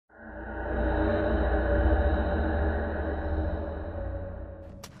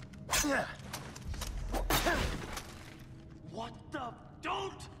What the?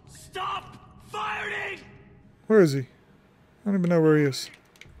 Don't stop firing! Where is he? I don't even know where he is.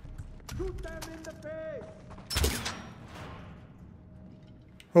 Shoot them in the face!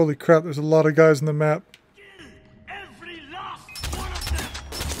 Holy crap, there's a lot of guys in the map. Kill every last one of them!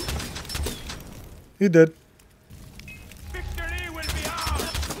 He did. Victory will be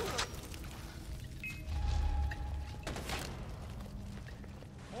ours!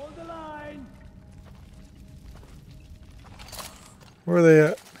 Hold the line! Where are they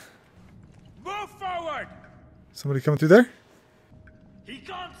at? Move forward! Somebody coming through there? He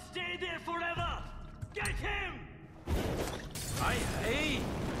can't stay there forever! Get him! Aye.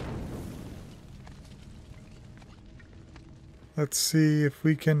 Let's see if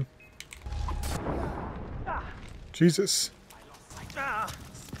we can... Jesus. Got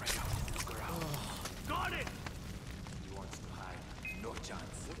it! He wants to hide. No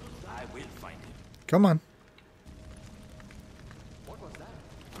chance. I will find him. Come on. What was that?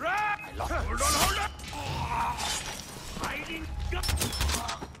 Hold on! Hiding.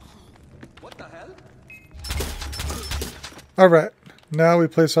 What the hell? Alright. Now we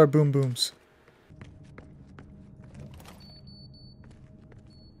place our boom booms.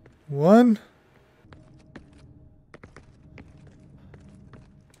 1,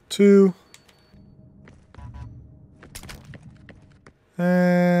 2,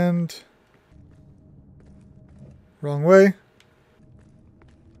 and wrong way.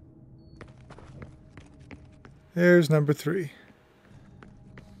 There's number 3.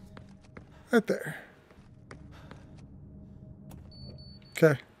 Right there.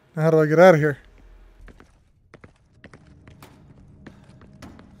 Okay, now how do I get out of here?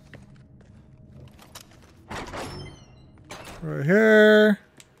 Right here.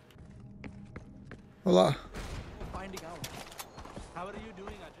 Voila. Finding out. How are you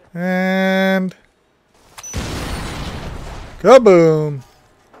doing, Ajay? And kaboom!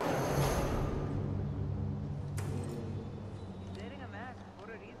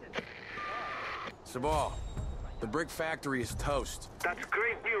 Sabal, the brick factory is toast. That's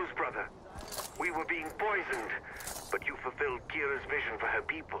great news, brother. We were being poisoned, but you fulfilled Kira's vision for her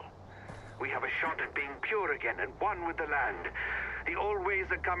people. We have a shot at being pure again and one with the land. The old ways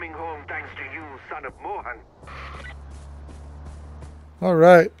are coming home thanks to you, son of Mohan.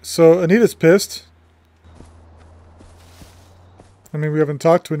 Alright, so Anita's pissed. I mean, we haven't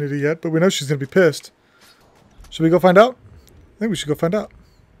talked to Anita yet, but we know she's going to be pissed. Should we go find out? I think we should go find out.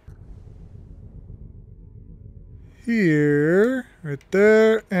 Here, right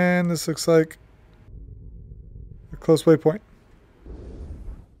there, and this looks like a close waypoint.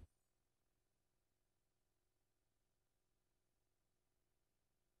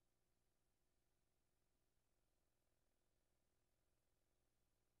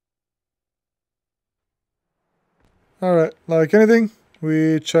 Alright, like anything,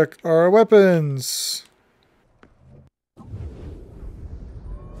 we check our weapons.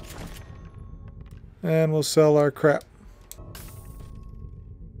 And we'll sell our crap.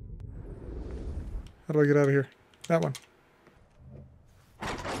 How do I get out of here? That one.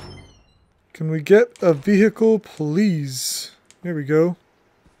 Can we get a vehicle, please? There we go.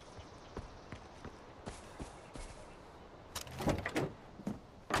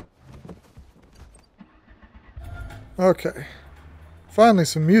 Okay. Finally,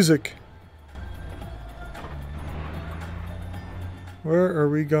 some music. Where are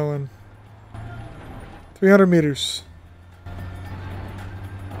we going? 300 meters.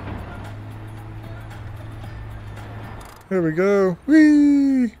 There we go.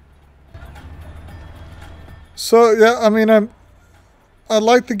 Whee! So, yeah, I mean, I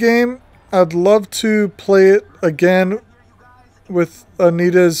like the game. I'd love to play it again with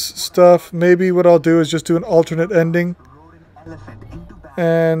Anita's stuff. Maybe what I'll do is just do an alternate ending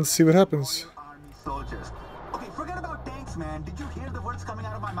and see what happens. Okay, forget about tanks, man. Did you hear the words coming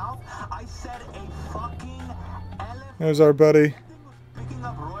out of my mouth? I said a fucking elephant. There's our buddy. Picking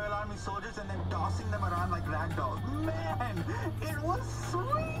up Royal Army soldiers and then tossing them around like rag dolls. Man, it was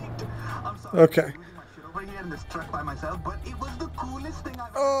sweet. I'm sorry. Okay. I'm losing my shit over here in this truck by myself, but it was the coolest thing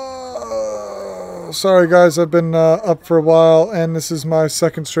I've Sorry guys, I've been up for a while, and this is my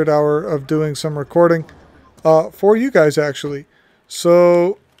second straight hour of doing some recording for you guys, actually.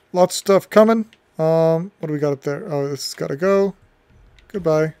 So, lots of stuff coming. What do we got up there? Oh, this has got to go.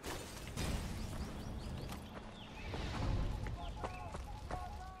 Goodbye.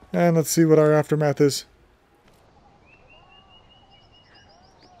 And let's see what our aftermath is.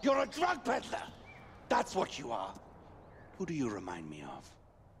 You're a drug peddler! That's what you are. Who do you remind me of?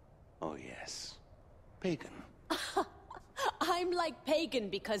 Oh, yes. Pagan. I I'm like pagan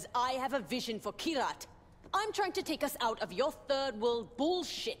because I have a vision for Kirat. I'm trying to take us out of your third world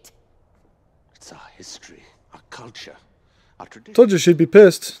bullshit. It's our history, our culture, our tradition. Told you she'd be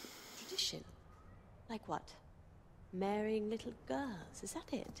pissed. Tradition? Like what? Marrying little girls, is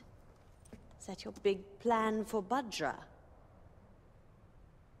that it? Is that your big plan for Bhadra?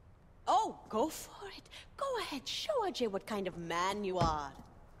 Oh, go for it. Go ahead, show Ajay what kind of man you are.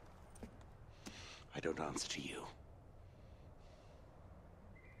 I don't answer to you.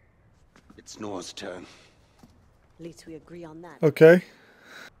 It's Noah's turn. At least we agree on that. Okay.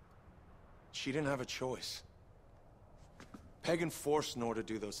 She didn't have a choice. Pagan forced Nor to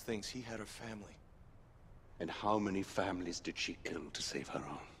do those things. He had her family. And how many families did she kill to save her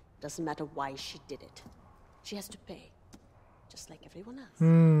own? Doesn't matter why she did it. She has to pay. Just like everyone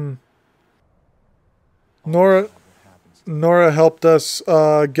else. Nora helped us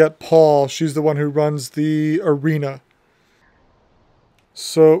get Paul. She's the one who runs the arena.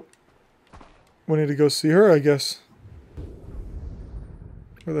 So, we need to go see her, I guess.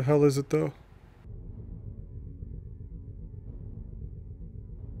 Where the hell is it, though?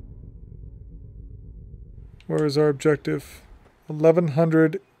 Where is our objective?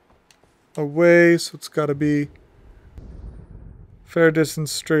 1100 away, so it's got to be fair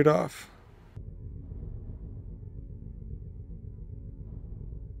distance straight off.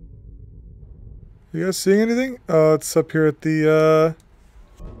 You guys seeing anything? Oh, it's up here at the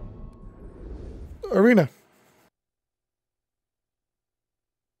arena.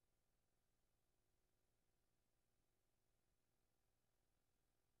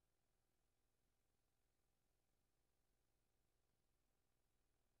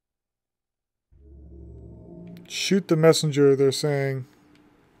 Shoot the messenger, they're saying.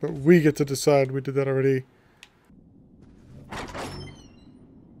 But we get to decide. We did that already.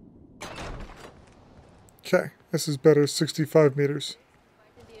 Okay, this is better. 65 meters.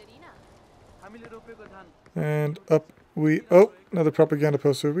 And up we... Oh, another propaganda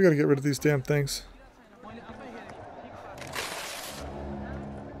poster. We gotta get rid of these damn things.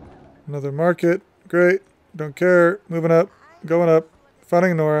 Another market. Great. Don't care. Moving up. Going up.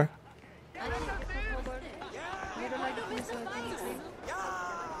 Finding Nora.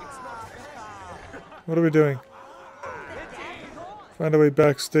 What are we doing? Find a way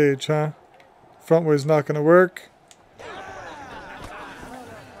backstage, huh? Front way's not gonna work.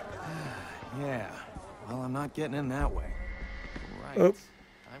 Yeah. Well, I'm not getting in that way. Right. Oh.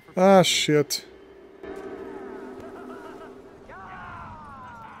 Ah, shit.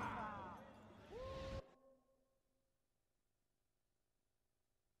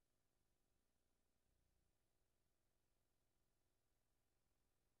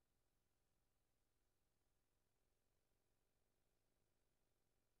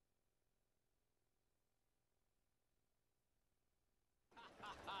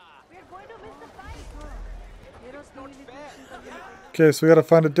 Okay, so we gotta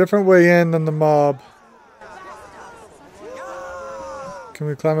find a different way in than the mob. Can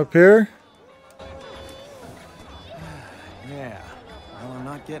we climb up here? Yeah. Well, I'm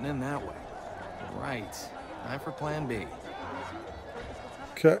not getting in that way. Right. Time for plan B.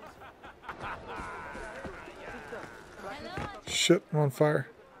 Okay. Shit, I'm on fire.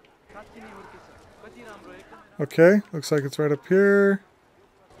 Okay, looks like it's right up here.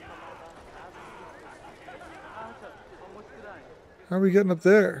 How are we getting up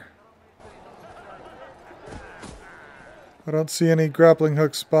there? I don't see any grappling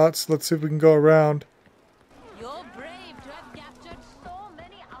hook spots. Let's see if we can go around. You're brave to have captured so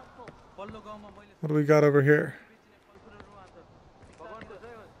many outposts. What do we got over here?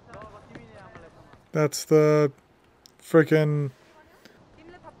 That's the frickin'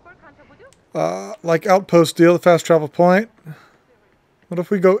 like outpost deal, the fast travel point. What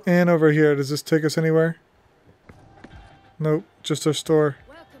if we go in over here? Does this take us anywhere? Nope, just our store.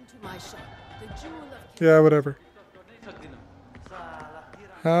 Welcome to my shop, the jewel of Yeah, whatever.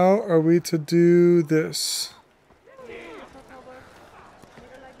 How are we to do this?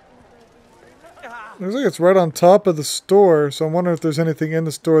 Looks like it's right on top of the store, so I'm wondering if there's anything in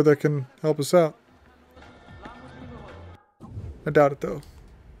the store that can help us out. I doubt it, though.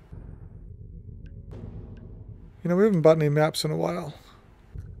 You know, we haven't bought any maps in a while.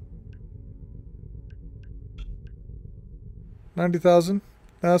 90,000.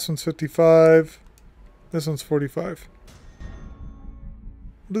 This one's 55. This one's 45.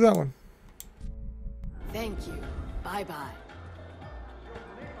 We'll do that one. Thank you. Bye-bye.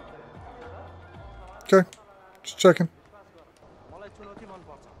 Okay. Just checking.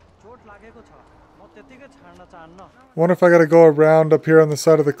 Wonder if I gotta go around up here on the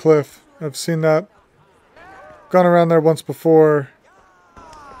side of the cliff. I've seen that gone around there once before,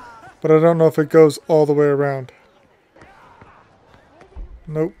 but I don't know if it goes all the way around.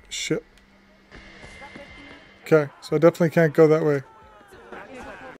 Nope, shit. Okay, so I definitely can't go that way.